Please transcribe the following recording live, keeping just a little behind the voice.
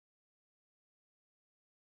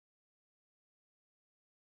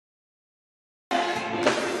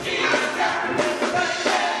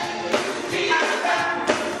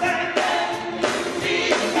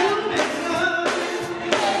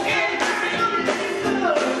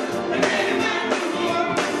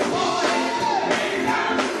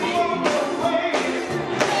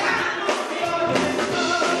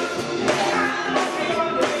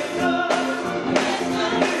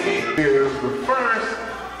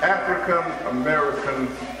African-American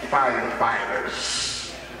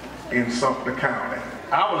firefighters in Sumter County.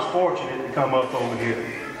 I was fortunate to come up over here.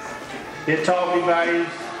 It taught me values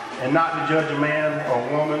and not to judge a man or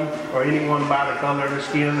woman or anyone by the color of their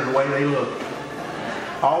skin or the way they look.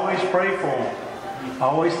 Always pray for them.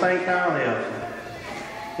 Always think highly of them.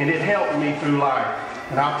 And it helped me through life.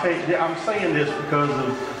 And I'm saying this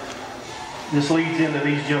because this leads into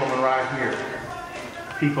these gentlemen right here.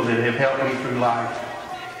 People that have helped me through life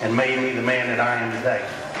and made me the man that I am today.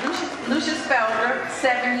 Lucius Felder,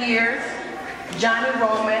 7 years. Johnny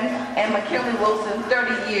Roman and McKinley Wilson,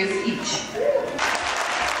 30 years each.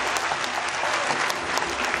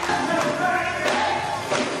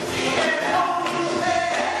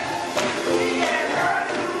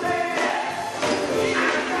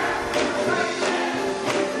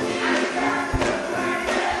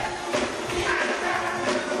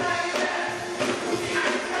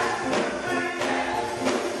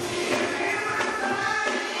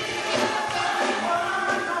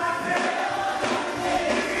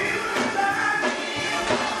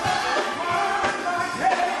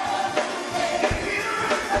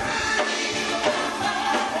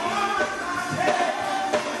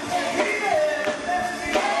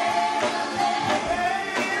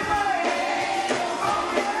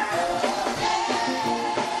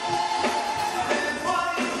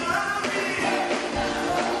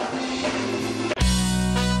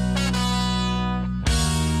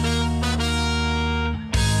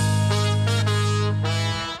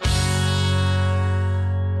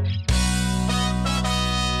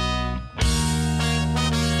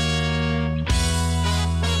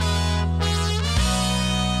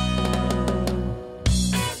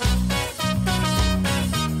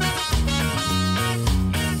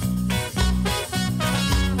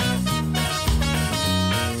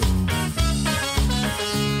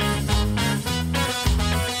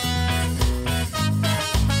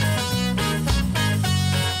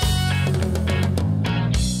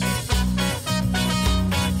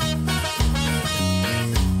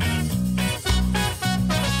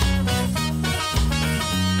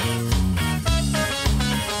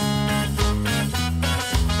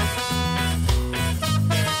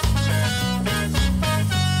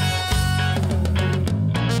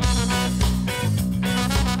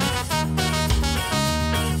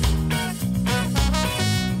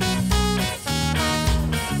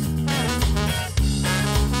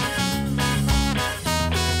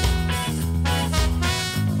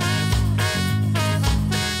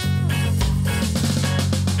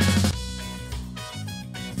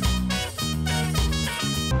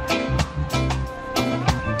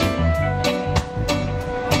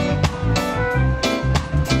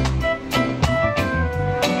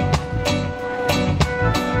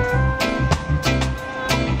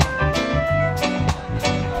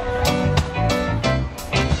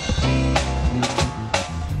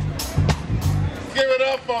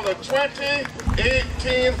 For the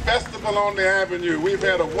 2018 Festival on the Avenue. We've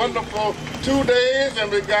had a wonderful 2 days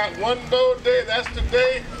and we got one more day. That's the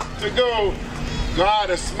day to go. God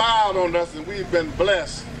has smiled on us and we've been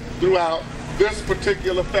blessed throughout this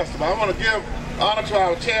particular festival. I want to give honor to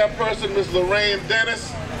our chairperson, Ms. Lorraine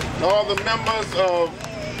Dennis, and all the members of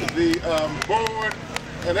the board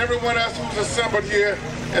and everyone else who's assembled here.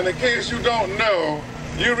 And in case you don't know,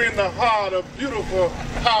 you're in the heart of beautiful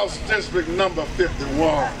House District number 51,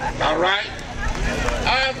 all right?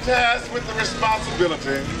 I'm tasked with the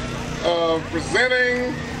responsibility of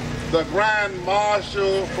presenting the Grand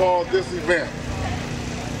Marshal for this event.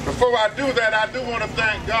 Before I do that, I do want to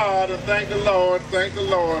thank God and thank the Lord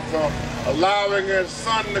for allowing His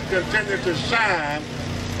sun to continue to shine,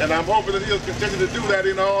 and I'm hoping that He'll continue to do that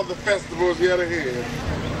in all the festivals yet ahead.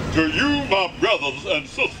 To you, my brothers and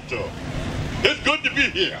sisters, it's good to be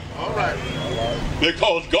here. All right.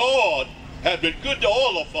 Because God has been good to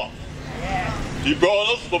all of us. He brought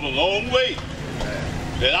us from a long way.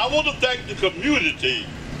 And I want to thank the community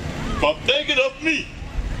for thinking of me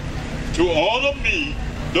to honor me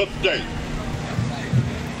this day.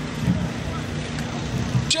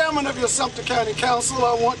 Chairman of your Sumter County Council,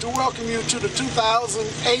 I want to welcome you to the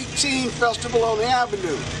 2018 Festival on the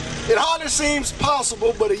Avenue. It hardly seems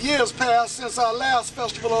possible, but a year has passed since our last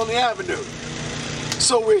Festival on the Avenue.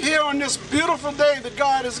 So we're here on this beautiful day that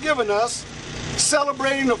God has given us,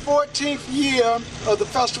 celebrating the 14th year of the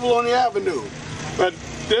Festival on the Avenue. But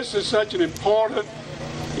this is such an important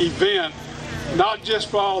event, not just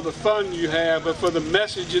for all the fun you have, but for the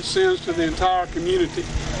message it sends to the entire community.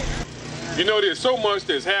 You know, there's so much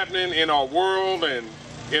that's happening in our world and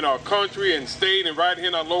in our country and state and right here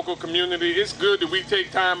in our local community. It's good that we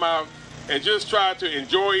take time out and just try to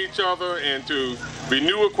enjoy each other and to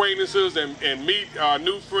renew acquaintances and meet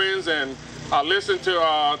new friends. And I listened to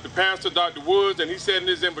the pastor, Dr. Woods, and he said in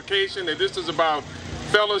his invocation that this is about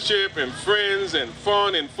fellowship and friends and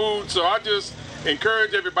fun and food. So I just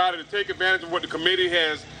encourage everybody to take advantage of what the committee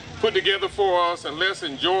has put together for us, and let's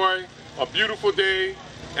enjoy a beautiful day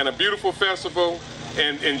and a beautiful festival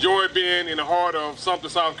and enjoy being in the heart of Sumter,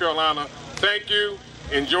 South Carolina. Thank you,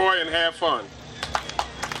 enjoy, and have fun.